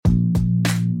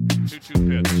2-2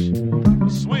 pitch. A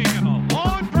swing and a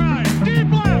long drive. Deep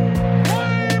left.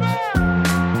 Way back.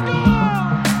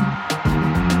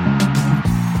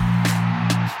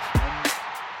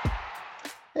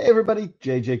 Hey everybody,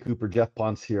 JJ Cooper, Jeff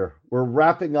Ponce here. We're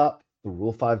wrapping up the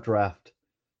Rule 5 draft.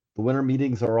 The winter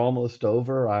meetings are almost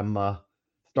over. I'm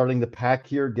starting to pack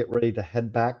here, get ready to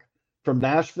head back from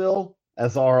Nashville,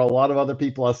 as are a lot of other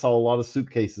people. I saw a lot of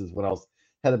suitcases when I was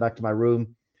headed back to my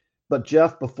room. But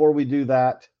Jeff, before we do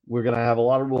that, we're going to have a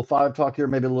lot of Rule 5 talk here,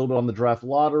 maybe a little bit on the draft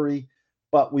lottery.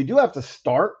 But we do have to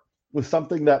start with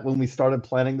something that when we started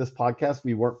planning this podcast,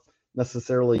 we weren't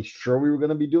necessarily sure we were going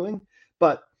to be doing.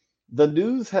 But the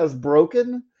news has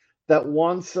broken that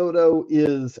Juan Soto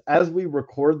is, as we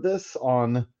record this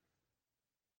on,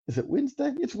 is it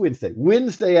Wednesday? It's Wednesday.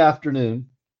 Wednesday afternoon.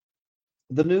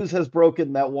 The news has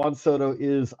broken that Juan Soto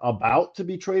is about to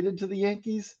be traded to the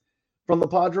Yankees from the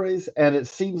Padres, and it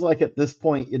seems like at this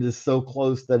point it is so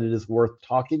close that it is worth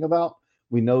talking about.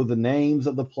 We know the names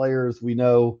of the players. We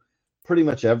know pretty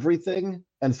much everything.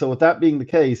 And so with that being the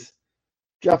case,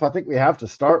 Jeff, I think we have to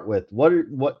start with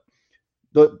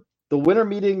the winter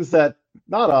meetings that,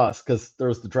 not us, because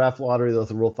there's the draft lottery, there's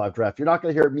the Rule 5 draft. You're not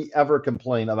going to hear me ever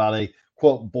complain about a,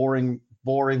 quote, boring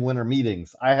winter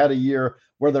meetings. I had a year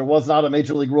where there was not a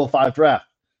Major League Rule 5 draft.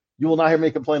 You will not hear me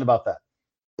complain about that.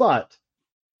 But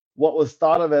what was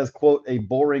thought of as, quote, a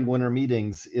boring winter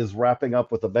meetings is wrapping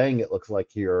up with a bang, it looks like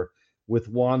here, with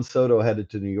Juan Soto headed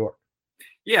to New York.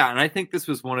 Yeah, and I think this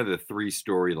was one of the three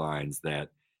storylines that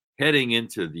heading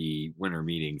into the winter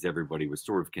meetings, everybody was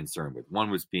sort of concerned with. One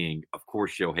was being, of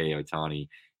course, Shohei Ohtani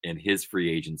and his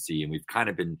free agency. And we've kind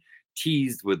of been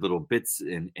teased with little bits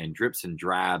and drips and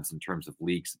drabs in terms of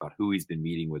leaks about who he's been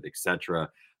meeting with, etc.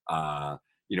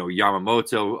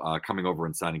 Yamamoto coming over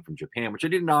and signing from Japan, which I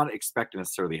did not expect to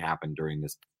necessarily happen during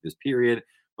this period.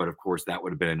 But of course, that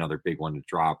would have been another big one to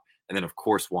drop. And then, of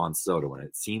course, Juan Soto. And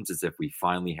it seems as if we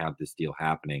finally have this deal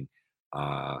happening.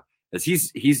 As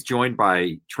he's joined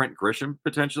by Trent Grisham,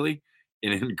 potentially,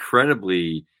 in an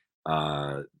incredibly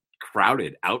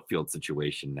crowded outfield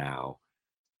situation now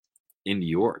in New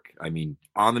York. I mean,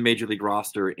 on the Major League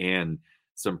roster and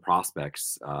some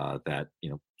prospects that,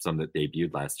 some that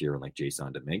debuted last year, like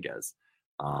Jason Dominguez.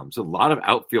 So a lot of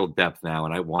outfield depth now.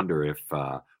 And I wonder if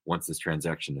once this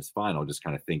transaction is final, just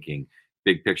kind of thinking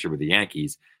big picture with the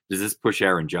Yankees, does this push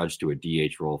Aaron Judge to a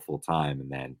DH role full time? And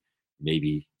then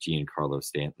maybe Giancarlo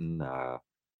Stanton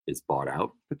is bought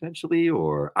out potentially,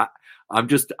 or I'm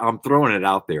throwing it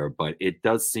out there, but it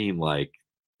does seem like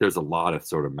there's a lot of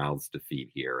sort of mouths to feed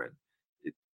here.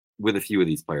 And with a few of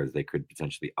these players, they could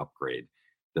potentially upgrade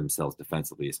themselves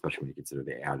defensively, especially when you consider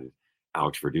they added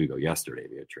Alex Verdugo yesterday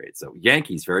via trade. So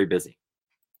Yankees very busy.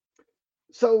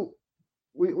 So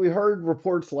we heard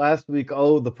reports last week,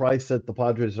 the price that the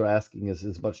Padres are asking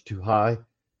is much too high.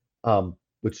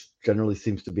 Which generally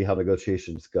seems to be how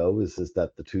negotiations go, is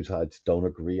that the two sides don't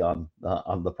agree on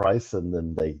the price, and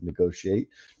then they negotiate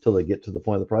till they get to the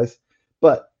point of the price.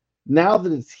 But now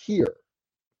that it's here,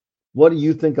 what do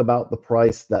you think about the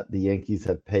price that the Yankees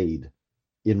have paid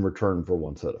in return for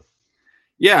Juan Soto?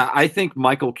 Yeah, I think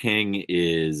Michael King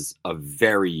is a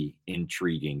very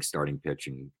intriguing starting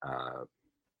pitching,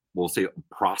 we'll say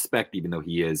prospect, even though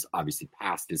he is obviously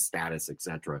past his status,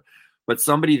 etc. But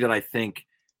somebody that I think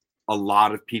a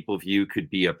lot of people view could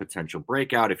be a potential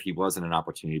breakout if he wasn't an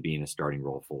opportunity to be in a starting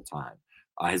role full time.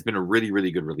 Has been a really,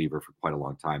 really good reliever for quite a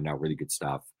long time now. Really good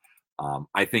stuff.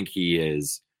 I think he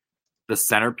is the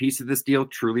centerpiece of this deal,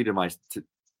 truly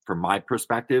from my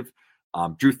perspective.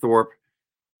 Drew Thorpe,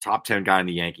 top 10 guy in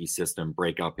the Yankee system,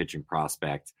 breakout pitching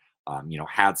prospect.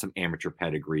 Had some amateur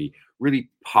pedigree, really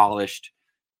polished,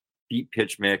 deep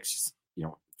pitch mix.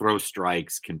 Throws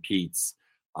strikes, competes.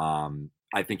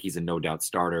 I think he's a no doubt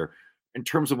starter. In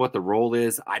terms of what the role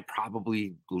is, I'd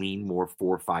probably lean more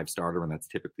 4 or 5 starter, and that's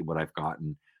typically what I've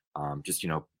gotten.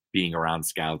 Being around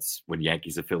scouts when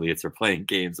Yankees affiliates are playing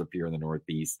games up here in the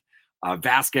Northeast.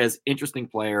 Vasquez, interesting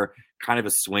player, kind of a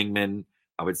swingman.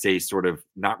 I would say sort of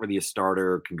not really a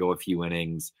starter, can go a few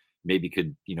innings, maybe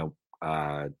could,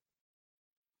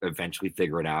 eventually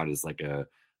figure it out as like a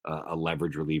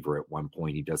leverage reliever at one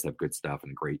point. He does have good stuff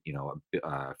and a great,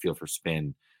 feel for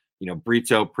spin.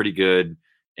 Brito, pretty good.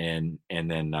 And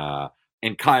then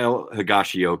Kyle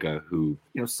Higashioka, who,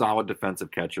 solid defensive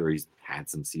catcher. He's had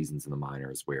some seasons in the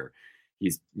minors where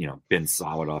he's, been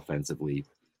solid offensively,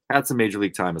 had some major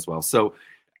league time as well. So,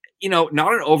 not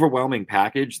an overwhelming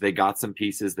package. They got some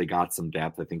pieces. They got some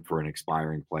depth, I think, for an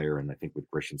expiring player. And I think with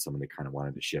Grisham, someone they kind of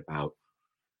wanted to ship out.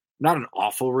 Not an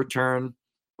awful return,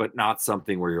 but not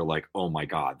something where you're like, oh my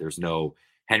God, there's no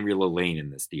Henry LaLane in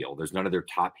this deal. There's none of their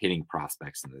top hitting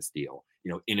prospects in this deal,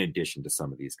 in addition to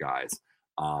some of these guys.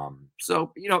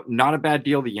 So, not a bad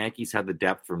deal. The Yankees had the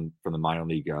depth from the minor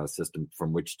league system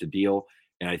from which to deal.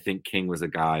 And I think King was a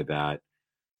guy that,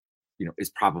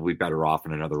 is probably better off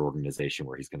in another organization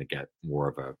where he's going to get more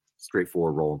of a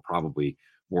straightforward role and probably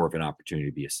more of an opportunity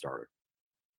to be a starter.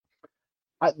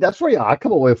 That's where I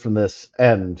come away from this.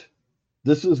 And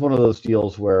this is one of those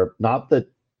deals where not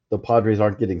that the Padres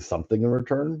aren't getting something in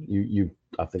return.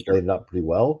 I think laid it out pretty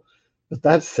well. But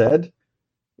that said,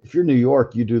 if you're New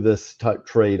York, you do this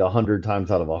trade 100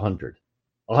 times out of 100,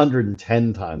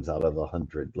 110 times out of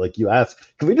 100. Like you ask,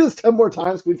 can we do this 10 more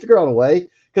times? Can we figure out a way?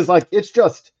 Because it's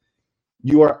just,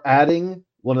 you are adding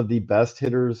one of the best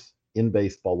hitters in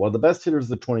baseball, one of the best hitters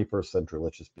of the 21st century.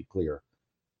 Let's just be clear.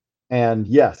 And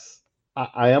yes,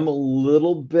 I am a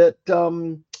little bit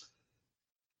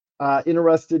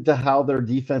interested to how their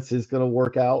defense is going to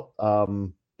work out.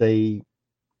 They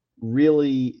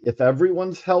really, if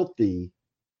everyone's healthy,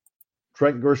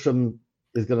 Trent Grisham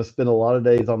is going to spend a lot of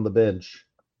days on the bench,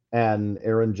 and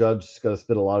Aaron Judge is going to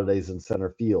spend a lot of days in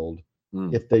center field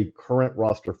if the current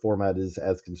roster format is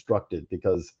as constructed,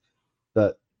 because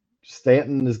the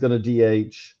Stanton is going to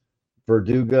DH,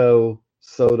 Verdugo,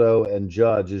 Soto, and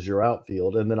Judge is your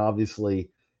outfield. And then obviously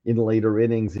in later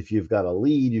innings, if you've got a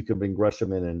lead, you can bring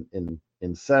Grisham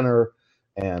in center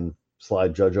and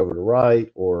slide Judge over to right,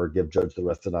 or give Judge the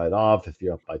rest of the night off if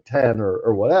you're up by 10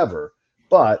 or whatever.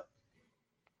 But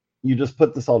you just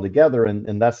put this all together,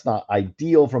 and that's not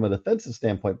ideal from a defensive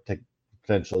standpoint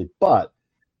potentially, but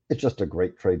it's just a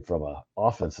great trade from an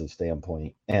offensive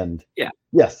standpoint. And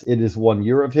yes, it is 1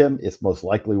 year of him. It's most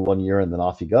likely 1 year and then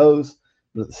off he goes.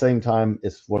 But at the same time,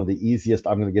 it's one of the easiest,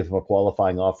 I'm going to give him a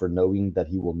qualifying offer knowing that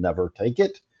he will never take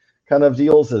it kind of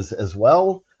deals as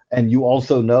well. And you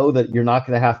also know that you're not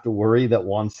going to have to worry that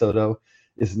Juan Soto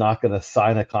is not going to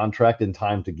sign a contract in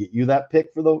time to get you that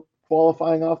pick for the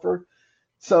qualifying offer.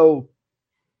 So,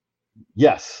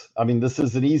 yes, I mean, this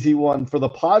is an easy one. For the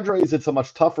Padres, it's a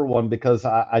much tougher one because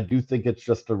I do think it's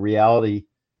just a reality.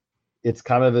 It's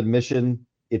kind of admission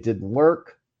it didn't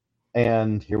work,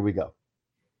 and here we go.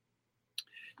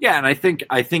 Yeah, and I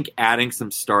think adding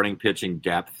some starting pitching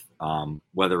depth,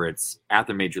 whether it's at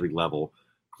the major league level,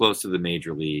 close to the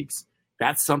major leagues,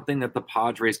 that's something that the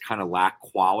Padres kind of lack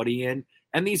quality in.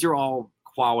 And these are all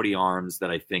quality arms that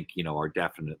I think, are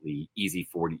definitely easy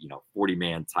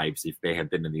 40-man types if they had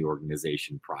been in the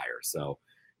organization prior. So,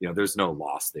 there's no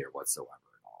loss there whatsoever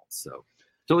at all. So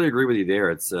totally agree with you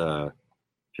there. It's a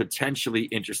potentially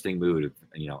interesting move,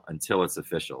 until it's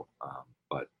official.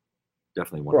 But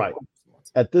definitely one. Right.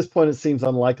 At this point, it seems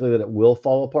unlikely that it will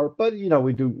fall apart, but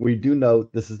we do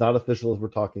note this is not official as we're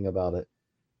talking about it,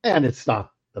 and it's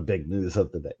not the big news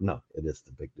of the day. No, it is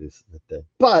the big news of the day.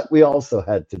 But we also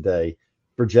had today,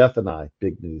 for Jeff and I,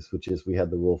 big news, which is we had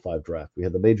the Rule 5 draft. We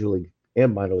had the major league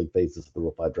and minor league phases of the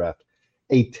Rule 5 draft.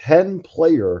 A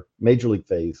 10-player major league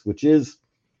phase, which is,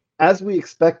 as we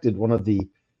expected, one of the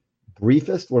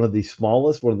briefest, one of the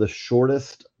smallest, one of the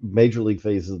shortest major league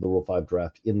phases of the Rule 5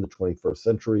 draft in the 21st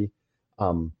century.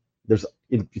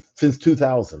 Since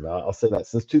 2000, I'll say that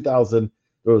since 2000,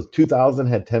 2000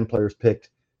 had 10 players picked,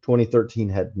 2013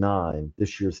 had 9.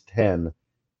 This year's 10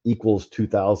 equals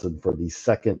 2000 for the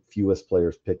second fewest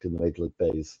players picked in the major league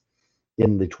phase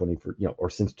in the 21st,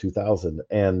 or since 2000.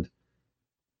 And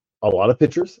a lot of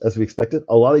pitchers, as we expected,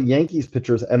 a lot of Yankees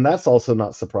pitchers, and that's also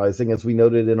not surprising, as we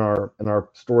noted in our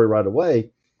story right away.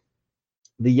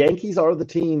 The Yankees are the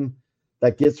team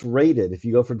that gets rated. If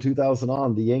you go from 2000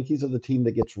 on, the Yankees are the team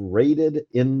that gets rated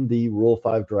in the Rule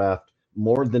 5 draft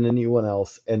more than anyone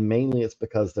else, and mainly it's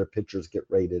because their pitchers get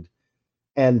rated.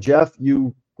 And Jeff,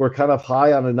 you were kind of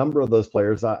high on a number of those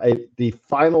players. The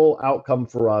final outcome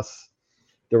for us,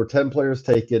 there were 10 players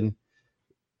taken.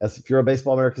 As if you're a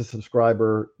Baseball America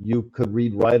subscriber, you could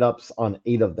read write-ups on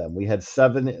 8 of them. We had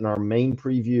 7 in our main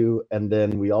preview, and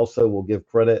then we also will give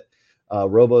credit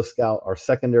Robo Scout, our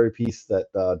secondary piece that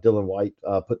Dylan White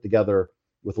put together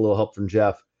with a little help from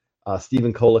Jeff.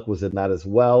 Stephen Kolek was in that as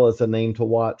well as a name to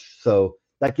watch. So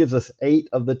that gives us 8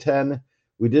 of the 10.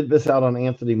 We did miss out on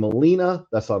Anthony Molina.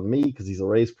 That's on me because he's a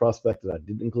Rays prospect and I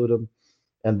didn't include him.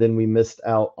 And then we missed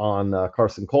out on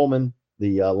Carson Coleman,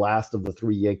 the last of the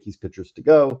 3 Yankees pitchers to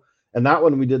go. And that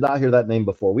one, we did not hear that name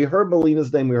before. We heard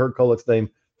Molina's name. We heard Kolek's name.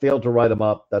 Failed to write him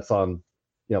up. That's on,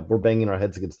 we're banging our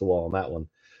heads against the wall on that one.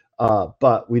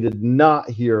 But we did not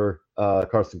hear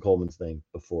Carson Coleman's name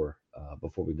before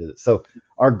we did it. So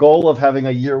our goal of having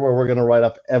a year where we're going to write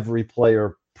up every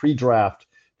player pre-draft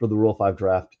for the Rule 5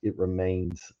 draft, it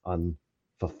remains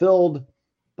unfulfilled.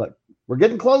 But we're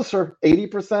getting closer.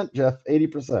 80%, Jeff,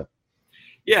 80%.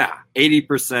 Yeah,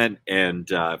 80%. And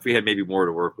if we had maybe more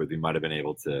to work with, we might have been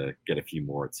able to get a few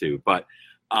more too. But,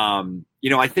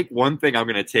 I think one thing I'm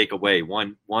going to take away,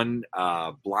 one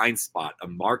blind spot, a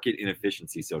market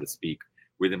inefficiency, so to speak,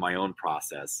 within my own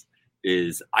process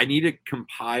is I need to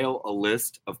compile a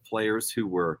list of players who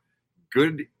were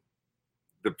good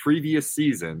the previous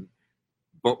season,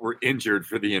 but were injured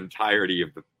for the entirety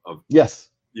of Yes.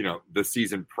 The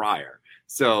season prior.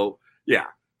 So yeah,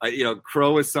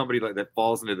 Crow is somebody that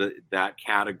falls into that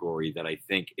category that I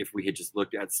think if we had just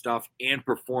looked at stuff and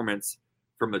performance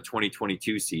from the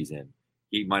 2022 season,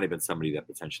 he might have been somebody that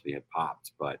potentially had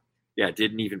popped. But yeah, it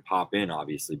didn't even pop in,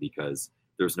 obviously, because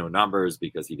there's no numbers,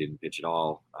 because he didn't pitch at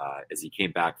all as he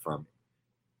came back from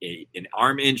an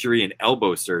arm injury and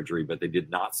elbow surgery, but they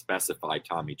did not specify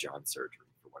Tommy John surgery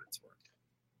for what it's worth.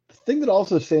 The thing that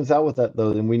also stands out with that,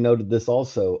 though, and we noted this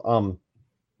also,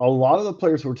 a lot of the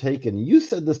players were taken. You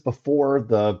said this before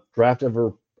the draft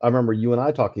ever. I remember you and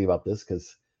I talking about this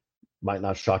because might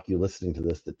not shock you listening to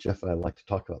this that Jeff and I like to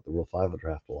talk about the Rule 5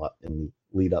 draft a lot in the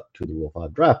lead up to the Rule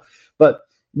 5 draft. But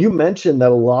you mentioned that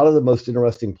a lot of the most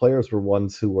interesting players were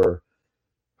ones who were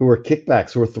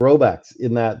kickbacks, who were throwbacks,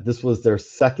 in that this was their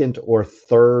second or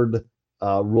third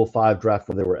Rule 5 draft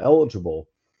where they were eligible.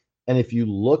 And if you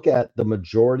look at the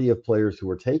majority of players who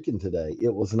were taken today,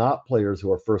 it was not players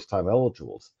who are first-time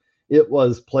eligibles. It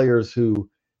was players who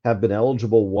have been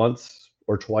eligible once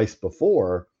or twice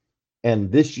before,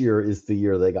 and this year is the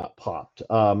year they got popped.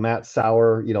 Matt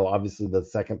Sauer, obviously the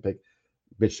second pick,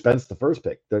 Mitch Spence the first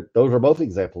pick. Those are both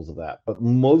examples of that. But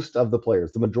most of the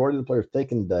players, the majority of the players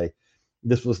taken today,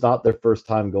 this was not their first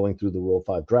time going through the Rule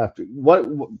 5 draft. What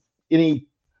any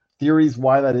theories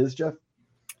why that is, Jeff?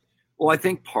 Well, I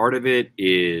think part of it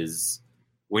is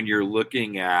when you're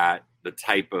looking at the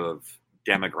type of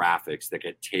demographics that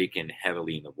get taken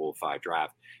heavily in the Rule 5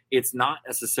 draft, it's not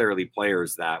necessarily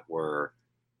players that were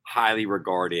highly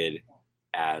regarded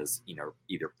as,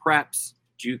 either preps,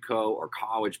 JUCO, or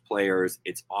college players.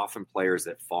 It's often players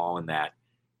that fall in that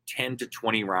 10 to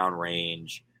 20 round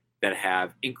range that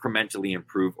have incrementally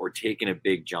improved or taken a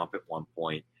big jump at one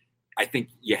point. I think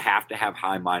you have to have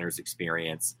high minors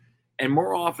experience. And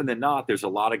more often than not, there's a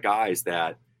lot of guys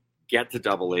that get to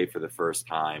AA for the first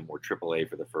time or AAA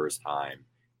for the first time.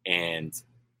 And,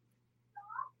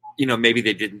 maybe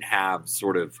they didn't have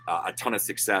sort of a ton of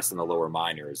success in the lower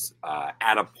minors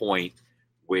at a point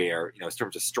where, in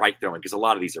terms of strike throwing, because a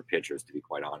lot of these are pitchers, to be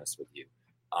quite honest with you.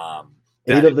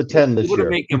 8 of the 10 this year.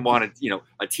 Make them want to,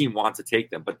 a team wants to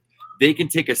take them, but they can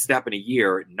take a step in a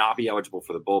year, not be eligible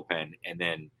for the bullpen, and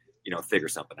then, figure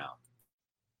something out.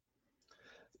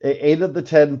 8 of the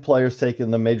 10 players taken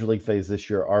in the major league phase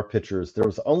this year are pitchers. There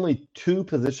was only 2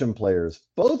 position players,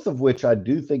 both of which I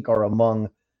do think are among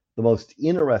the most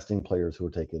interesting players who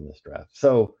were taken in this draft.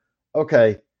 So,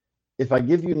 okay, if I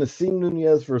give you Nasim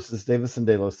Nunez versus Davison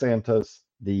De Los Santos,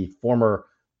 the former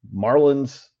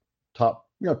Marlins top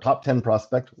 10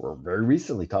 prospect, or very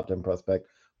recently top 10 prospect,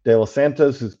 De Los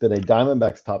Santos, who's been a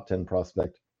Diamondbacks top 10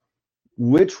 prospect,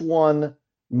 which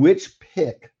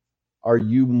pick are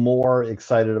you more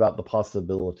excited about the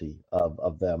possibility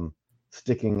of them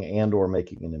sticking and or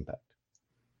making an impact?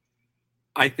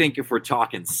 I think if we're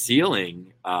talking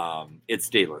ceiling, it's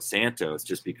De Los Santos,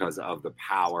 just because of the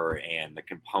power and the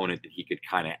component that he could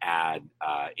kind of add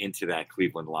into that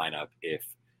Cleveland lineup if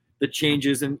the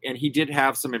changes, and he did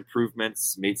have some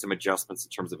improvements, made some adjustments in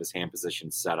terms of his hand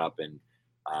position setup and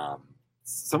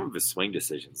some of his swing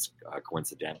decisions,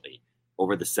 coincidentally,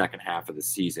 over the second half of the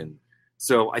season.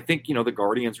 So I think, the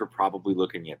Guardians were probably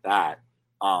looking at that.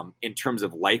 In terms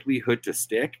of likelihood to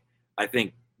stick, I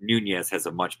think Nunez has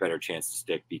a much better chance to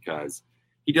stick because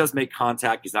he does make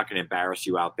contact. He's not going to embarrass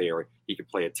you out there. He can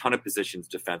play a ton of positions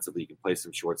defensively. He can play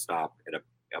some shortstop at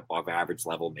a above average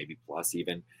level, maybe plus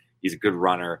even. He's a good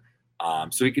runner.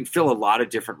 So he can fill a lot of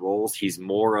different roles. He's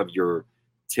more of your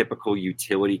typical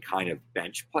utility kind of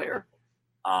bench player.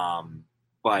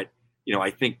 But,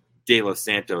 I think De Los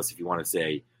Santos, if you want to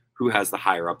say who has the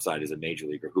higher upside as a major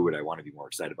leaguer, who would I want to be more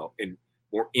excited about and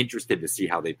more interested to see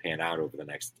how they pan out over the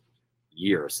next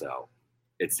year or so,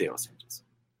 it's De Los Santos.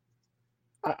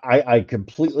 I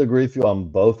completely agree with you on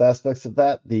both aspects of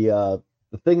that. The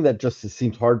thing that just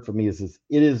seems hard for me is it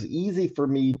is easy for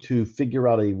me to figure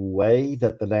out a way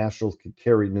that the Nationals could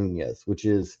carry Nunez, which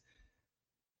is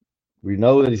we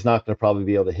know that he's not going to probably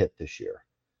be able to hit this year.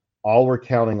 All we're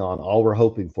counting on, all we're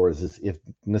hoping for is if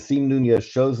Nasim Nunez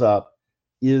shows up,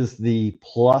 is the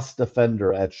plus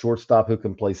defender at shortstop who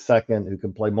can play second, who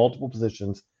can play multiple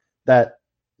positions, that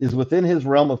is within his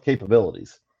realm of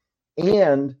capabilities.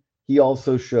 And he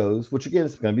also shows, which again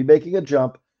is going to be making a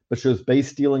jump, but shows base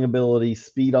stealing ability,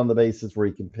 speed on the bases where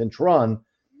he can pinch run,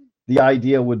 the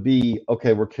idea would be,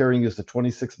 okay, we're carrying you as the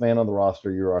 26th man on the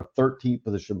roster. You're our 13th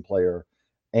position player.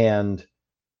 And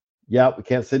yeah, we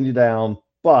can't send you down,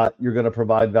 but you're going to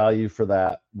provide value for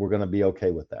that. We're going to be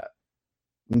okay with that.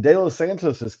 In De Los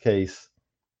Santos's case,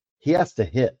 he has to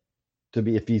hit to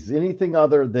be, if he's anything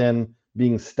other than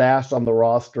being stashed on the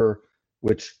roster,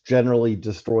 which generally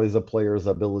destroys a player's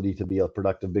ability to be a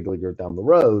productive big leaguer down the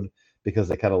road because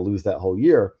they kind of lose that whole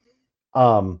year.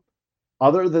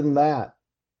 Other than that,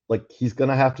 like, he's going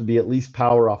to have to be at least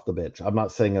power off the bench. I'm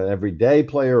not saying an everyday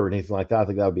player or anything like that. I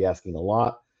think that would be asking a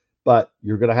lot. But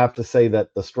you're going to have to say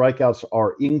that the strikeouts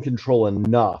are in control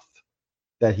enough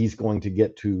that he's going to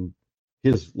get to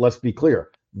his, let's be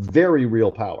clear, very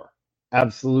real power.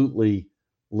 Absolutely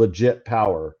legit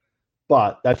power.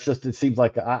 But that's just, it seems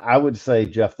like, I would say,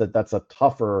 Jeff, that's a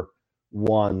tougher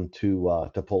one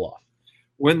to pull off.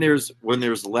 When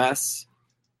there's less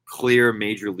clear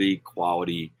major league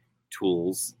quality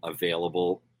tools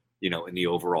available, in the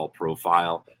overall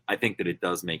profile, I think that it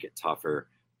does make it tougher.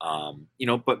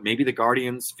 But maybe the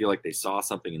Guardians feel like they saw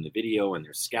something in the video and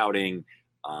they're scouting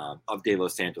of De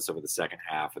Los Santos over the second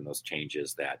half and those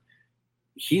changes, that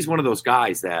he's one of those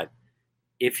guys that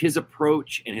if his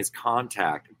approach and his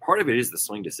contact, part of it is the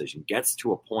swing decision, gets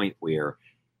to a point where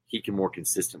he can more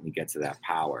consistently get to that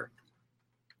power,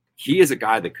 he is a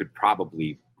guy that could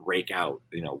probably break out.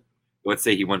 Let's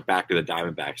say he went back to the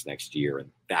Diamondbacks next year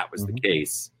and that was the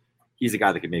case. He's a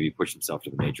guy that could maybe push himself to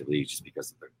the major leagues just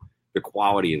because of the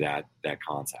quality of that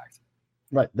contact.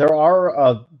 Right. There are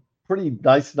a pretty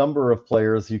nice number of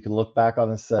players you can look back on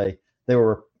and say they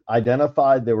were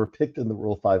identified, they were picked in the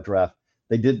Rule 5 draft,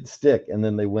 they didn't stick, and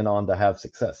then they went on to have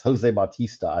success. Jose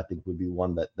Bautista, I think, would be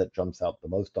one that jumps out the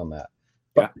most on that.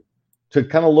 But to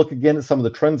kind of look again at some of the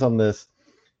trends on this,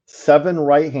 7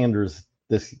 right-handers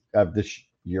this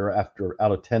year out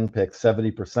of 10 picks,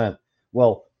 70%.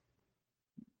 Well,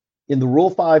 in the Rule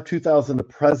 5 2000 to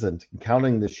present,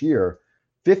 counting this year,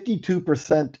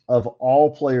 52% of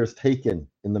all players taken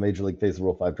in the Major League phase of the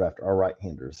Rule 5 draft are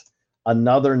right-handers.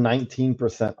 Another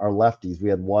 19% are lefties. We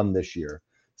had 1 this year.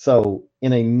 So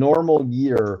in a normal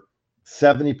year,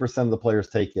 70% of the players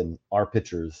taken are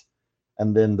pitchers,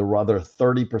 and then the other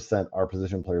 30% are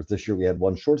position players. This year we had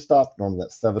 1 shortstop. Normally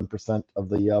that's 7% of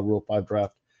the Rule 5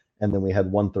 draft. And then we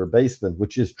had 1 third baseman,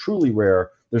 which is truly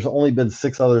rare. There's only been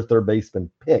 6 other third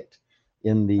basemen picked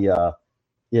in the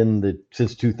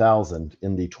since 2000,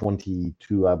 in the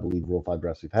 22, I believe, Rule 5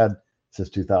 drafts we've had since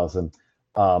 2000.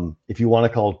 If you want to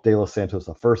call De Los Santos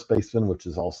a first baseman, which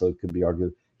is also could be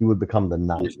argued, he would become the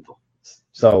 9th.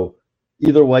 So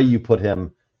either way you put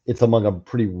him, it's among a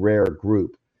pretty rare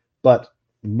group. But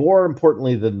more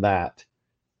importantly than that,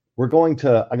 I'm going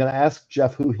to ask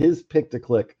Jeff who his pick to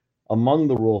click among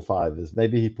the Rule 5 is.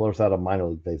 Maybe he pulls out a minor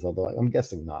league phase, although I'm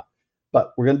guessing not.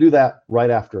 But we're going to do that right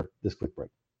after this quick break.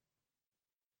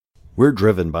 We're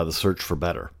driven by the search for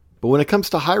better. But when it comes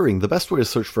to hiring, the best way to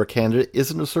search for a candidate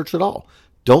isn't to search at all.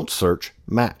 Don't search,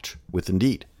 match with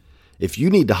Indeed. If you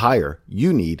need to hire,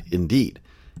 you need Indeed.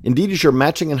 Indeed is your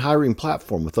matching and hiring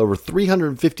platform with over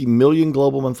 350 million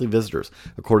global monthly visitors,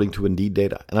 according to Indeed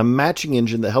data, and a matching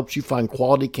engine that helps you find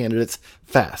quality candidates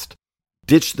fast.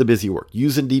 Ditch the busy work.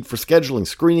 Use Indeed for scheduling,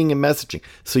 screening, and messaging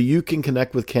so you can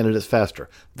connect with candidates faster.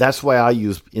 That's why I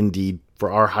use Indeed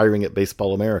for our hiring at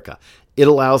Baseball America. It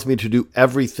allows me to do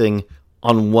everything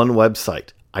on one website.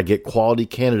 I get quality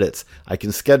candidates. I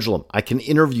can schedule them. I can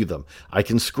interview them. I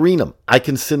can screen them. I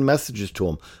can send messages to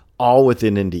them, all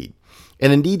within Indeed.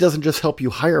 And Indeed doesn't just help you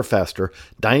hire faster.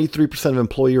 93% of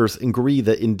employers agree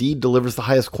that Indeed delivers the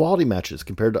highest quality matches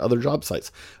compared to other job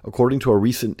sites, according to a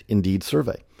recent Indeed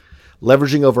survey.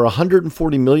 Leveraging over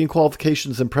 140 million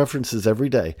qualifications and preferences every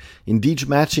day, Indeed's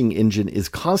matching engine is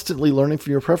constantly learning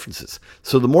from your preferences.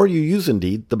 So the more you use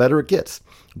Indeed, the better it gets.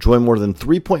 Join more than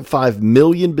 3.5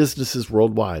 million businesses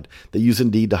worldwide that use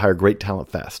Indeed to hire great talent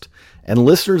fast. And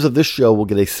listeners of this show will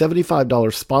get a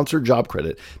 $75 sponsored job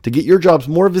credit to get your jobs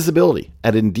more visibility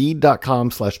at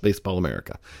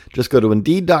Indeed.com/BaseballAmerica. Just go to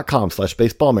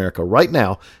Indeed.com/BaseballAmerica right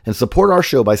now and support our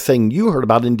show by saying you heard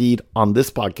about Indeed on this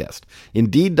podcast.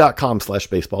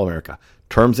 Indeed.com/BaseballAmerica.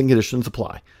 Terms and conditions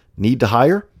apply. Need to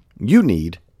hire? You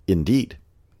need Indeed.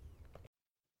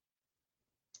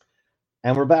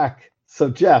 And we're back. So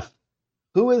Jeff,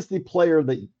 who is the player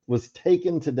that was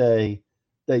taken today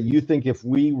that you think, if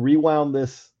we rewound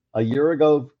this a year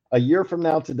from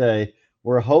now today,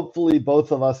 where hopefully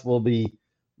both of us will be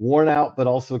worn out but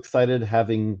also excited,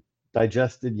 having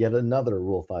digested yet another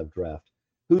Rule 5 draft,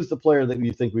 who's the player that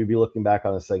you think we'd be looking back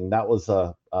on and saying that was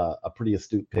a pretty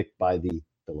astute pick by the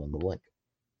fill in the blank?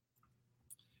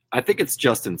 I think it's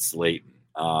Justin Slayton.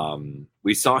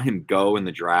 We saw him go in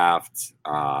the draft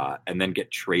and then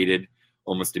get traded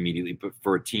almost immediately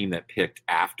for a team that picked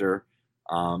after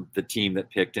the team that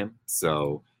picked him.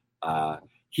 So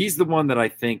he's the one that I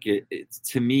think it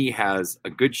to me has a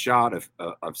good shot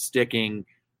of sticking.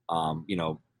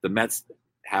 The Mets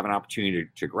have an opportunity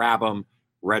to grab him.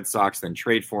 Red Sox then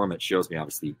trade for him. It shows me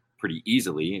obviously pretty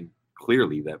easily and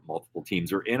clearly that multiple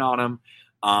teams are in on him.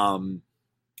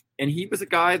 And he was a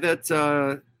guy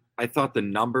that I thought the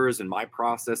numbers in my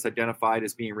process identified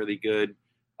as being really good.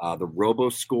 The robo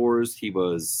scores, he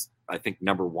was, I think,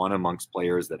 number one amongst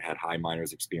players that had high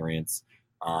minors experience.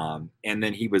 And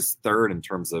then he was third in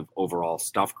terms of overall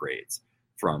stuff grades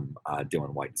from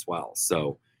Dylan White as well.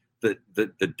 So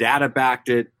the data backed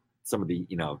it. Some of the,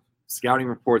 scouting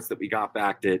reports that we got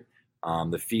backed it.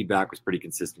 The feedback was pretty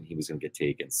consistent. He was going to get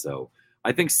taken. So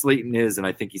I think Slayton is, and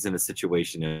I think he's in a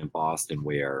situation in Boston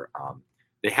where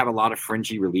they have a lot of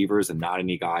fringy relievers and not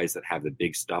any guys that have the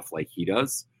big stuff like he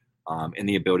does and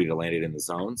the ability to land it in the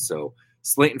zone. So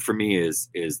Slayton for me is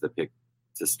the pick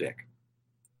to stick.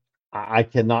 I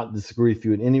cannot disagree with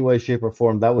you in any way, shape, or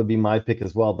form. That would be my pick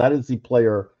as well. That is the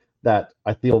player that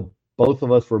I feel both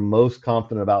of us were most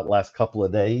confident about last couple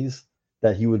of days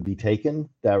that he would be taken.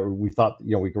 That we thought,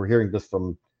 we were hearing this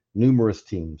from numerous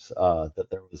teams that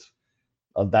there was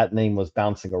that name was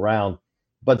bouncing around.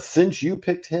 But since you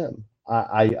picked him,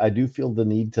 I do feel the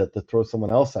need to throw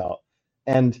someone else out.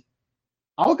 And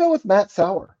I'll go with Matt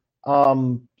Sauer.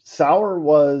 Sauer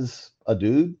was a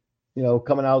dude,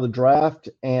 coming out of the draft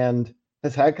and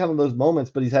has had kind of those moments,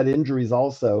 but he's had injuries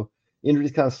also.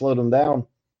 Injuries kind of slowed him down.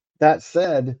 That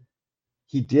said,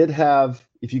 he did have,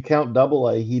 if you count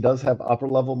AA, he does have upper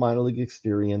level minor league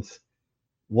experience.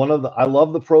 I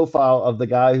love the profile of the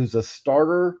guy who's a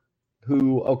starter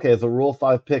who, as a Rule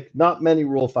 5 pick, not many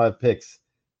Rule 5 picks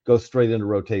go straight into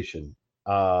rotation.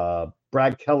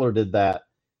 Brad Keller did that,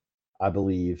 I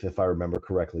believe, if I remember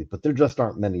correctly, but there just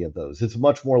aren't many of those. It's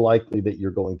much more likely that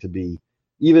you're going to be,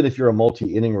 even if you're a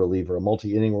multi-inning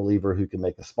reliever who can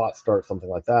make a spot start, something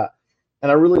like that.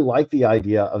 And I really like the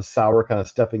idea of Sauer kind of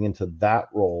stepping into that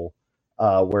role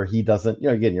where he doesn't,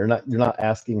 again, you're not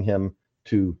asking him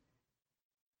to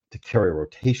carry a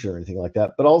rotation or anything like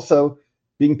that, but also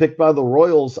being picked by the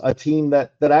Royals, a team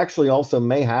that actually also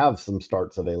may have some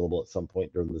starts available at some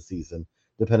point during the season,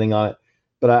 depending on it.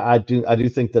 But I do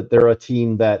think that they're a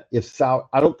team that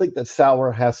I don't think that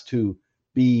Sauer has to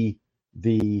be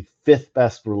the fifth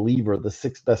best reliever, the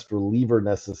sixth best reliever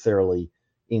necessarily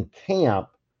in camp.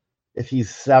 If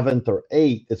he's seventh or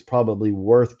eighth, it's probably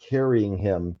worth carrying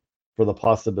him for the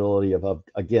possibility of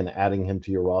again, adding him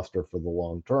to your roster for the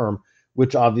long term,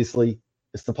 which obviously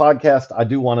it's the podcast. I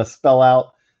do want to spell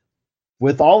out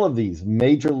with all of these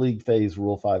major league phase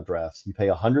Rule 5 drafts, you pay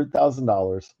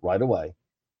 $100,000 right away,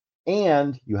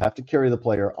 and you have to carry the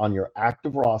player on your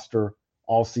active roster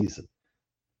all season.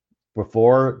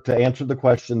 To answer the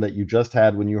question that you just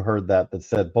had when you heard that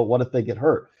said, but what if they get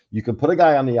hurt? You can put a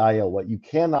guy on the IL. What you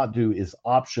cannot do is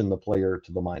option the player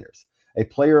to the minors. A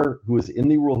player who is selected in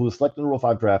the Rule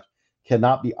 5 draft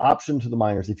cannot be optioned to the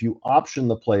minors. If you option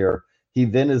the player, he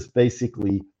then is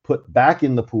basically put back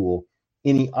in the pool.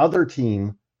 Any other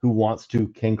team who wants to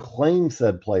can claim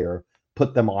said player,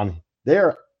 put them on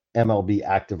their MLB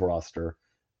active roster,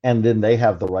 and then they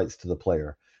have the rights to the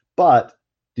player. But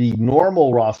the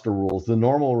normal roster rules, the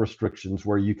normal restrictions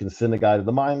where you can send a guy to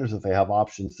the minors if they have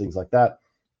options, things like that,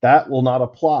 that will not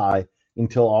apply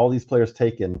until all these players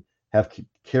taken have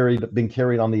been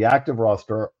carried on the active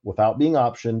roster without being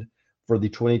optioned for the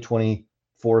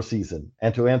 2024 season.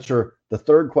 And to answer the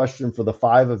third question for the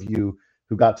five of you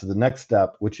who got to the next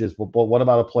step, which is, well, what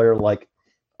about a player like,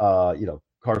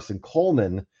 Carson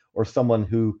Coleman, or someone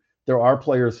who, there are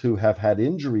players who have had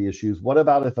injury issues. What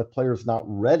about if a player's not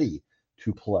ready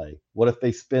to play? What if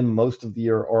they spend most of the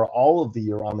year or all of the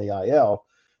year on the IL?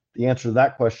 The answer to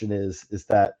that question is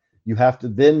that you have to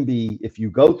then be, if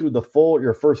you go through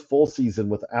your first full season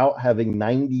without having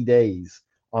 90 days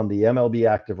on the MLB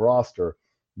active roster,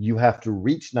 you have to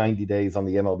reach 90 days on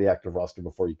the MLB active roster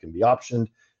before you can be optioned.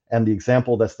 And the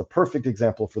example that's the perfect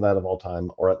example for that of all time,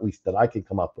 or at least that I can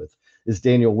come up with, is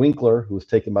Daniel Winkler, who was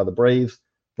taken by the Braves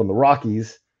from the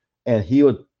Rockies. And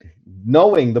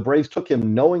the Braves took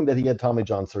him knowing that he had Tommy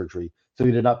John surgery, so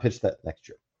he did not pitch that next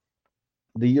year.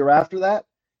 The year after that,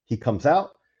 he comes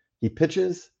out, he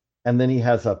pitches, and then he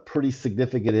has a pretty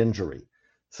significant injury.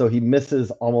 So he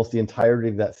misses almost the entirety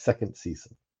of that second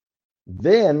season.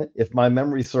 Then, if my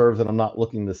memory serves, and I'm not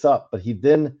looking this up, but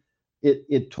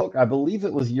it took, I believe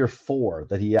it was year 4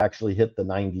 that he actually hit the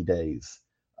 90 days,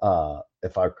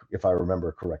 if I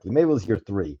remember correctly. Maybe it was year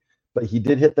 3. But he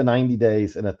did hit the 90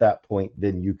 days, and at that point,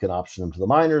 then you can option him to the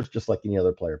minors just like any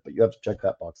other player. But you have to check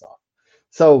that box off.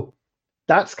 So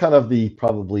that's kind of the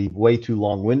probably way too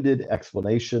long-winded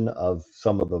explanation of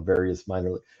some of the various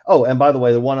minor league. Oh, and by the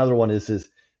way, the one other one is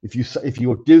if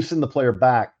you do send the player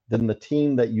back, then the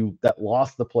team that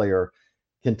lost the player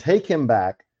can take him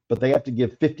back, but they have to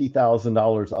give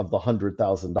 $50,000 of the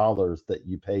 $100,000 that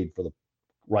you paid for the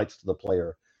rights to the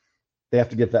player. They have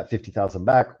to give that $50,000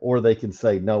 back, or they can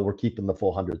say, no, we're keeping the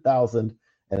full $100,000.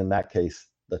 And in that case,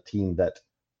 the team that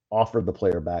offered the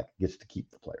player back gets to keep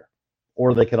the player.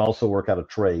 Or they can also work out a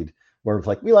trade where it's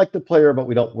like, we like the player, but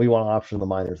we want to option the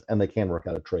minors, and they can work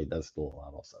out a trade. That's still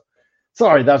allowed also.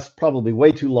 Sorry, that's probably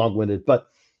way too long-winded. But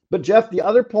Jeff, the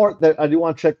other part that I do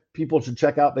want to people should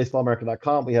check out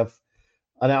baseballamerica.com. We have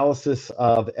analysis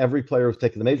of every player who's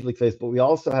taken the major league phase, but we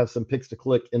also have some picks to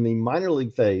click in the minor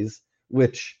league phase,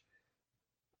 which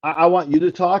I want you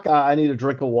to talk. I need a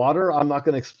drink of water. I'm not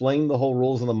going to explain the whole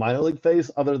rules in the minor league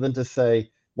phase other than to say,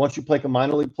 once you pick a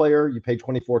minor league player, you pay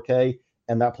 $24K,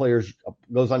 and that player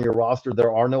goes on your roster.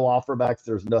 There are no offer backs.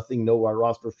 There's nothing, no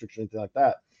roster restriction, anything like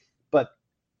that. But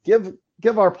give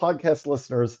our podcast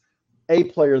listeners a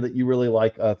player that you really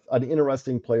like, an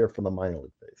interesting player from the minor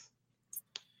league phase.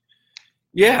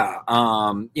 Yeah,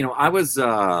 I was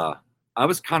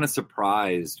kind of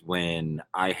surprised when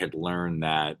I had learned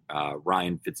that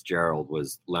Ryan Fitzgerald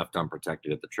was left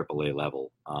unprotected at the AAA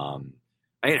level.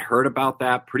 I had heard about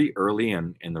that pretty early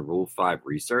in the Rule 5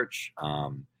 research.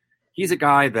 He's a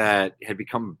guy that had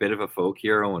become a bit of a folk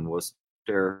hero in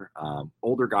Worcester.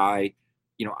 Older guy.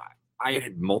 I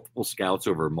had multiple scouts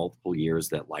over multiple years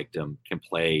that liked him, can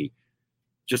play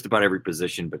just about every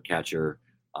position but catcher.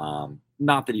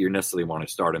 Not that you necessarily want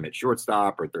to start him at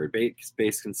shortstop or third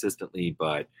base consistently,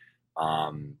 but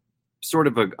sort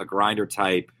of a grinder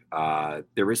type.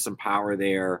 There is some power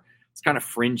there. It's kind of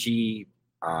fringy,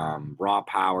 raw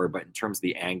power, but in terms of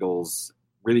the angles,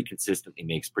 really consistently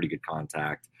makes pretty good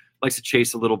contact. Likes to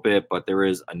chase a little bit, but there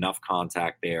is enough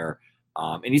contact there.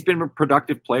 And he's been a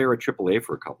productive player at AAA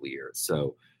for a couple of years.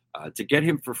 So to get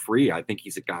him for free, I think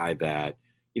he's a guy that,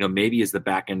 maybe is the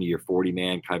back end of your 40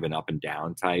 man, kind of an up and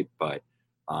down type, but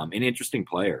an interesting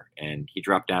player. And he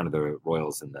dropped down to the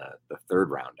Royals in the third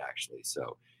round, actually.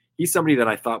 So he's somebody that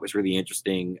I thought was really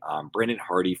interesting. Brandon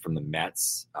Hardy from the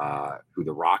Mets, who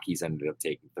the Rockies ended up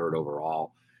taking third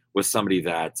overall, was somebody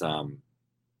that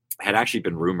had actually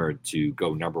been rumored to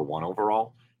go number 1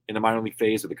 overall in the minor league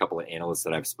phase with a couple of analysts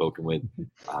that I've spoken with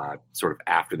sort of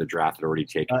after the draft had already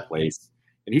taken place.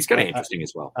 And he's kind of interesting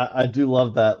as well. I do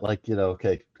love that.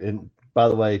 Okay. And by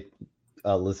the way,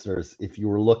 listeners, if you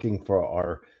were looking for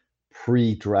our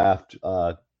pre-draft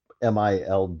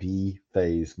MILB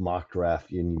phase mock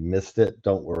draft and you missed it,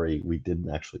 don't worry. We didn't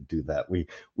actually do that.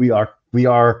 We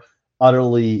are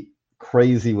utterly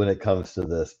crazy when it comes to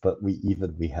this, but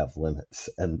we have limits.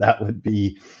 And that would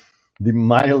be the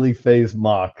minor league phase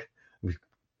mock.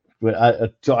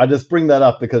 So I just bring that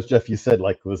up because Jeff, you said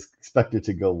was expected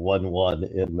to go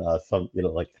 1-1 in some,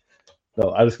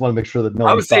 so I just want to make sure that no.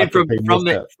 I was saying from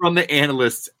the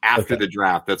analysts after the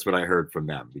draft. That's what I heard from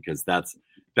them because that's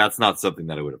not something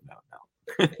that I would have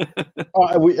known.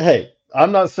 Now, hey,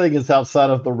 I'm not saying it's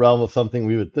outside of the realm of something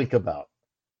we would think about,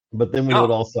 but then we would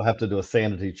also have to do a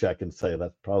sanity check and say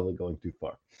that's probably going too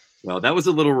far. Well, that was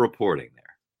a little reporting there.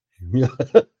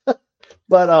 Yeah,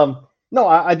 but no,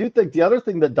 I do think the other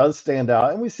thing that does stand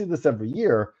out, and we see this every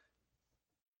year,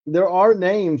 there are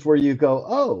names where you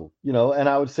go, and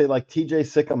I would say like TJ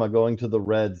Sikkema going to the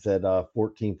Reds at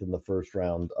 14th in the first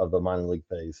round of the minor league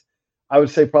phase. I would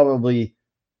say probably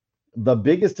the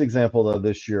biggest example though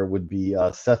this year would be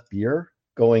Seth Beer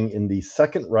going in the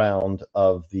second round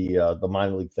of the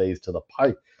minor league phase to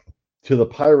the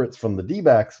Pirates from the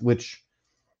D-backs, which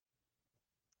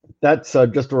that's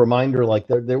just a reminder.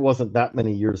 There wasn't that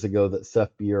many years ago that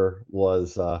Seth Beer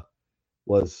was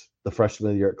the freshman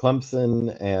of the year at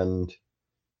Clemson, and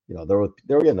there were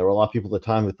a lot of people at the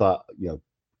time who thought,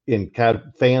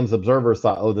 fans, observers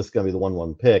thought, this is going to be the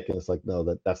 1-1 pick, and it's like, no,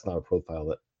 that's not a profile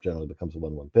that generally becomes a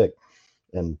 1-1 pick.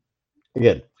 And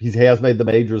again, he has made the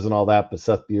majors and all that, but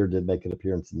Seth Beer did make an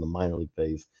appearance in the minor league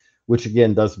phase, which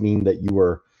again does mean that you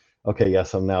were. Okay,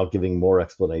 yes, I'm now giving more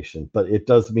explanation, but it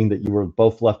does mean that you were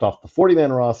both left off the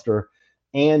 40-man roster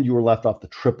and you were left off the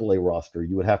AAA roster.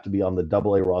 You would have to be on the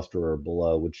AA roster or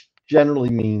below, which generally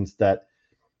means that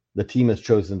the team has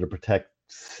chosen to protect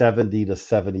 70 to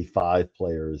 75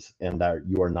 players, and that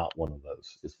you are not one of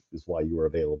those is why you are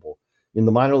available in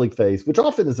the minor league phase, which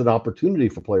often is an opportunity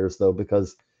for players, though,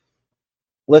 because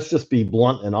let's just be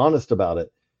blunt and honest about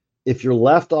it. if you're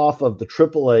left off of the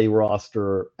AAA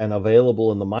roster and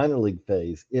available in the minor league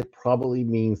phase, it probably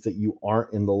means that you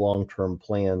aren't in the long-term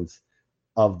plans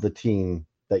of the team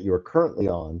that you're currently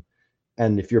on.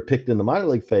 And if you're picked in the minor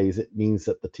league phase, it means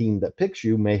that the team that picks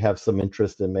you may have some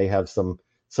interest and may have some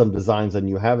designs on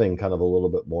you having kind of a little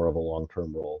bit more of a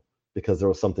long-term role because there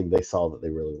was something they saw that they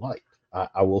really liked.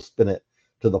 I will spin it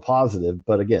to the positive,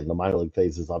 but again, the minor league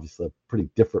phase is obviously a pretty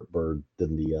different bird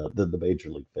than the major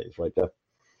league phase, right, Jeff?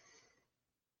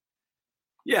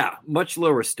 Yeah, much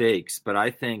lower stakes, but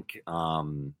I think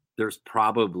there's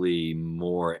probably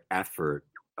more effort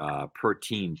per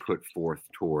team put forth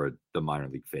toward the minor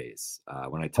league phase.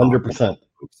 When I talk 100%. to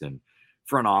folks in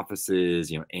front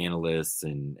offices, analysts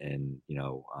and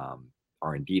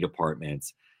R&D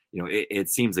departments, it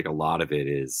seems like a lot of it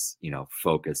is,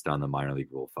 focused on the minor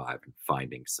league Rule 5 and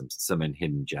finding some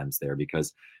hidden gems there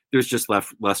because there's just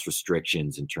less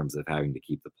restrictions in terms of having to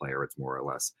keep the player. It's more or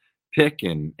less pick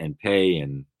and pay,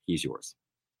 and he's yours.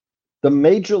 The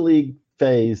major league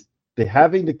phase, they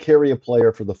having to carry a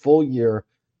player for the full year,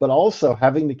 but also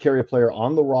having to carry a player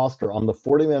on the roster, on the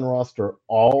 40-man roster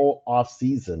all off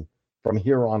season from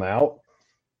here on out,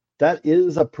 that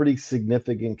is a pretty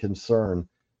significant concern.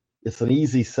 It's an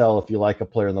easy sell if you like a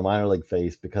player in the minor league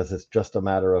phase because it's just a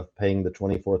matter of paying the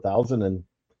 $24,000 and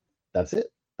that's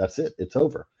it. It's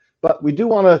over. But we do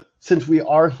want to, since we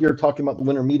are here talking about the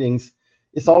winter meetings,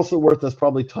 it's also worth us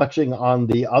probably touching on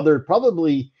the other,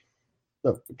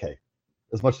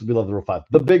 as much as we love the Rule 5,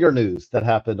 the bigger news that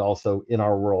happened also in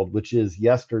our world, which is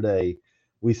yesterday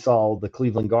we saw the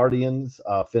Cleveland Guardians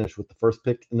finish with the first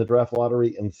pick in the draft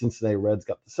lottery, and Cincinnati Reds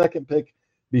got the second pick.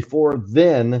 Before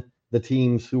then, the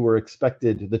teams who had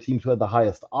the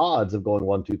highest odds of going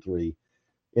 1, 2, 3,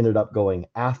 ended up going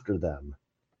after them.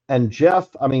 And Jeff,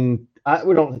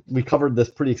 we covered this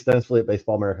pretty extensively at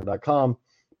baseballamerica.com,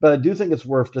 but I do think it's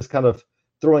worth just kind of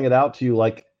throwing it out to you.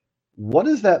 Like, what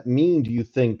does that mean, do you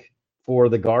think, for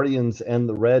the Guardians and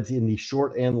the Reds in the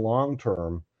short and long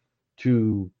term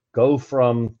to go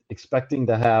from expecting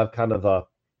to have kind of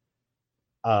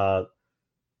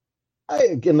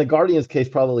in the Guardians' case,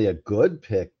 probably a good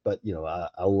pick, but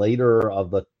a later of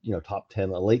the top 10,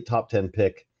 a late top 10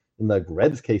 pick. In the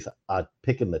Reds' case, a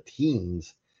pick in the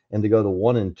teens, and to go to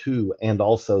 1 and 2, and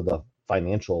also the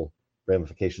financial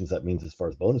ramifications that means as far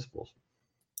as bonus pools.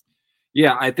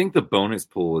 Yeah, I think the bonus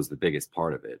pool is the biggest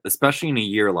part of it, especially in a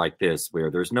year like this where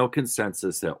there's no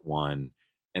consensus at 1,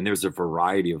 and there's a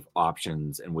variety of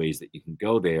options and ways that you can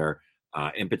go there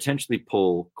and potentially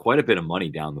pull quite a bit of money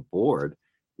down the board,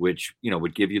 which,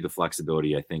 would give you the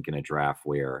flexibility, I think, in a draft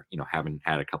where, having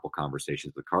had a couple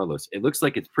conversations with Carlos, it looks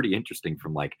like it's pretty interesting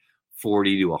from like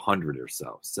 40 to 100 or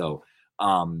so. So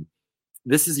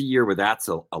this is a year where that's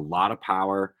a lot of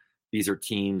power. These are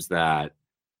teams that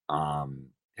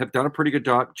have done a pretty good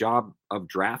job of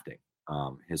drafting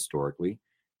historically.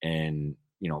 And,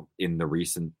 in the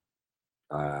recent,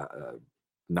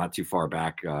 not too far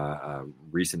back,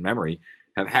 recent memory,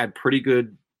 have had pretty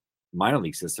good minor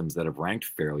league systems that have ranked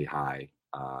fairly high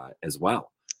as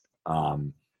well.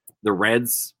 The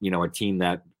Reds, a team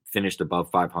that finished above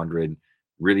 500,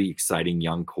 really exciting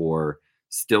young core,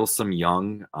 still some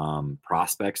young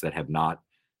prospects that have not,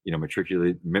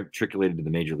 matriculated to the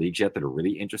major leagues yet that are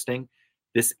really interesting.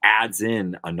 This adds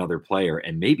in another player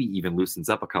and maybe even loosens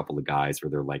up a couple of guys where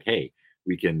they're like, hey,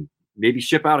 we can maybe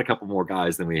ship out a couple more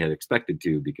guys than we had expected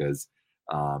to because,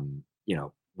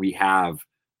 we have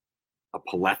a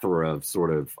plethora of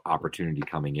sort of opportunity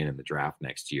coming in the draft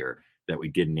next year that we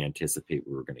didn't anticipate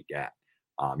we were going to get.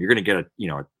 You're going to get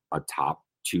a top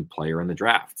 2 player in the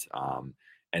draft,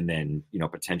 and then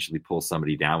potentially pull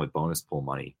somebody down with bonus pool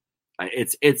money.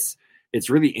 It's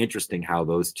really interesting how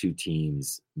those 2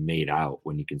 teams made out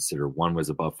when you consider one was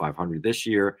above 500 this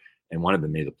year and one of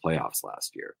them made the playoffs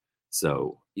last year.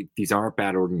 So these aren't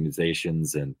bad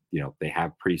organizations, and they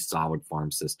have pretty solid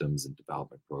farm systems and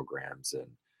development programs and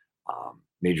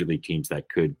major league teams that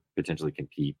could potentially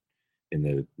compete in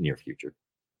the near future.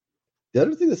 The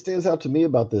other thing that stands out to me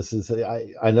about this is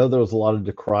I know there was a lot of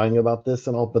decrying about this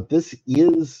and all, but this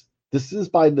is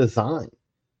by design.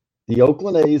 The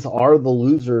Oakland A's are the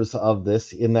losers of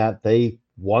this in that they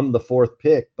won the 4th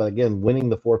pick, but again, winning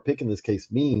the 4th pick in this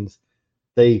case means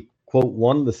they, quote,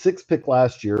 won the 6th pick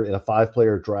last year in a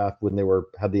 5-player draft when they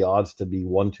had the odds to be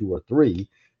 1, 2, or 3,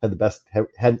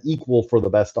 had equal for the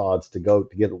best odds to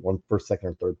get 1 first, second,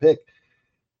 or third pick.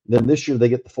 Then this year they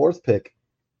get the 4th pick,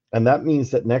 and that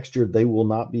means that next year they will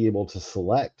not be able to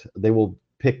select. They will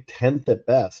pick 10th at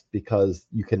best because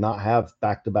you cannot have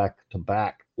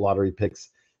back-to-back lottery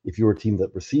picks if you're a team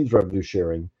that receives revenue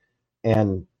sharing.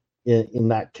 And in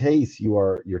that case,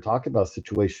 you're talking about a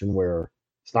situation where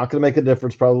it's not going to make a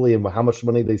difference probably in how much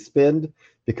money they spend,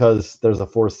 because there's a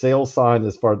for sale sign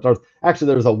as far as actually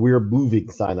there's a we're moving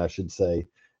sign, I should say,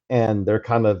 and they're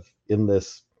kind of in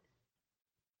this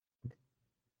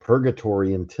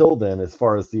purgatory until then, as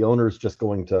far as the owner's just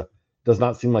going to, does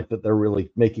not seem like that they're really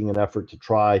making an effort to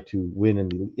try to win in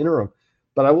the interim.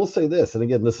 But I will say this, and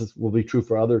again, will be true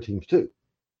for other teams too.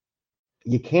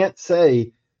 You can't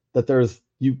say that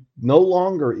you no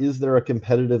longer is there a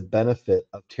competitive benefit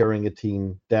of tearing a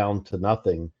team down to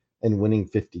nothing and winning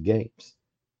 50 games.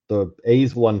 The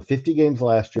A's won 50 games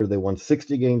last year. They won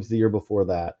 60 games the year before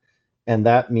that. And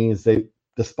that means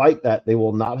despite that, they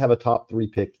will not have a top 3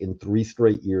 pick in 3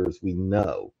 straight years, we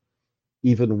know,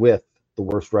 even with the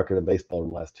worst record in baseball in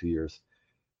the last 2 years.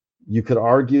 You could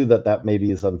argue that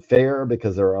maybe is unfair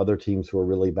because there are other teams who are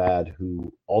really bad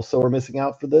who also are missing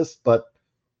out for this. But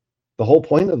the whole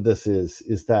point of this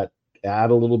is that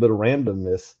add a little bit of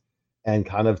randomness and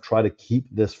kind of try to keep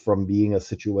this from being a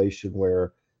situation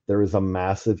where there is a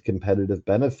massive competitive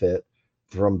benefit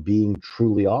from being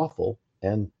truly awful.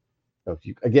 And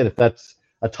if that's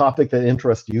a topic that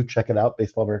interests you, check it out,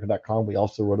 baseballamerica.com. We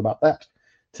also wrote about that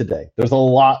today. There's a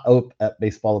lot up at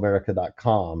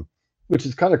baseballamerica.com, which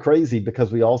is kind of crazy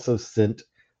because we also sent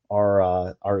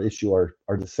our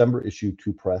December issue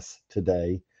to press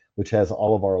today, which has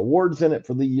all of our awards in it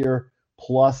for the year,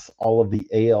 plus all of the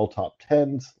AL top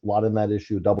 10s, a lot in that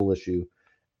issue, double issue.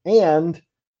 And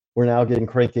we're now getting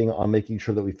cranking on making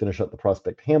sure that we finish up the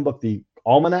Prospect Handbook. The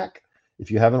Almanac, if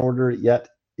you haven't ordered it yet,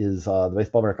 is the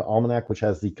Baseball America Almanac, which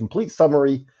has the complete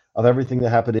summary of everything that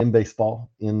happened in baseball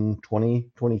in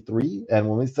 2023. And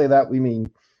when we say that, we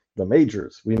mean the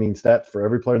majors. We mean stats for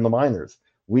every player in the minors.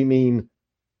 We mean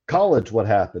college, what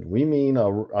happened. We mean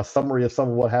a summary of some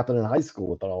of what happened in high school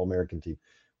with the All-American team.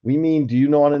 We mean, do you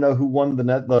want to know who won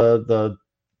the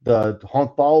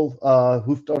honk ball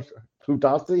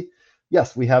Hoofdasi?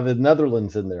 Yes, we have the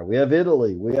Netherlands in there. We have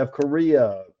Italy. We have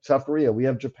South Korea. We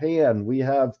have Japan. We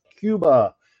have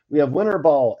Cuba. We have winter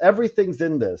ball. Everything's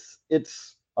in this.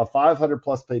 It's a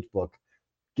 500-plus page book.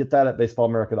 Get that at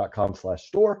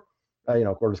baseballamerica.com/store.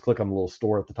 Or just click on the little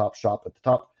store at the top, shop at the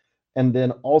top. And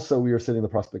then also we are sending the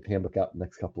Prospect Handbook out in the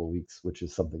next couple of weeks, which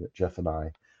is something that Jeff and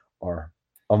I are,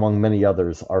 among many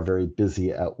others, are very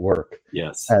busy at work.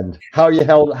 Yes. And how are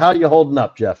you holding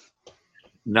up, Jeff?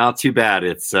 Not too bad.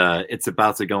 It's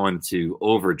about to go into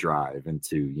overdrive,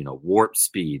 into warp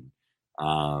speed,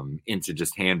 into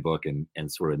just handbook and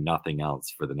sort of nothing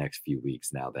else for the next few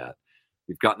weeks. Now that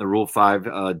we've gotten the Rule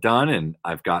 5 done, and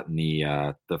I've gotten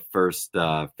the first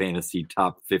fantasy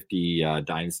top 50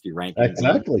 dynasty rankings.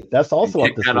 Exactly, that's also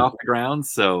up this week. Off the ground.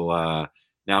 So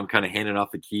now I'm kind of handing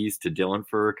off the keys to Dylan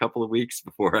for a couple of weeks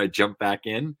before I jump back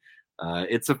in.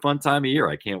 It's a fun time of year.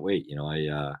 I can't wait.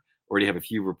 I already have a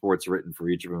few reports written for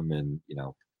each of them, and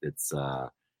it's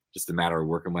just a matter of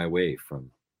working my way from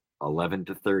 11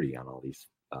 to 30 on all these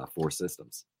 4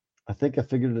 systems. I think I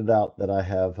figured it out that I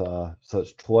have, so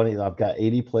it's 20. I've got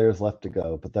 80 players left to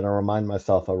go, but then I remind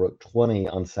myself I wrote 20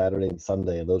 on Saturday and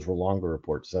Sunday, and those were longer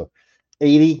reports. So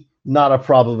 80, not a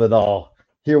problem at all.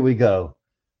 Here we go.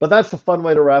 But that's a fun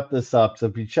way to wrap this up. So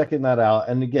be checking that out.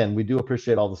 And again, we do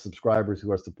appreciate all the subscribers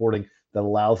who are supporting. That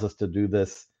allows us to do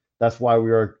this. That's why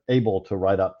we are able to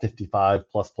write up 55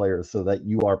 plus players so that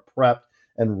you are prepped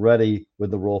and ready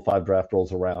when the Rule 5 draft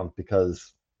rolls around,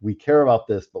 because we care about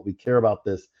this, but we care about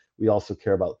this. We also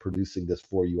care about producing this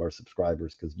for you, our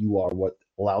subscribers, because you are what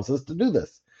allows us to do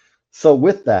this. So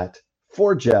with that,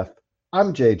 for Jeff,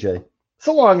 I'm JJ.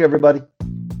 So long, everybody.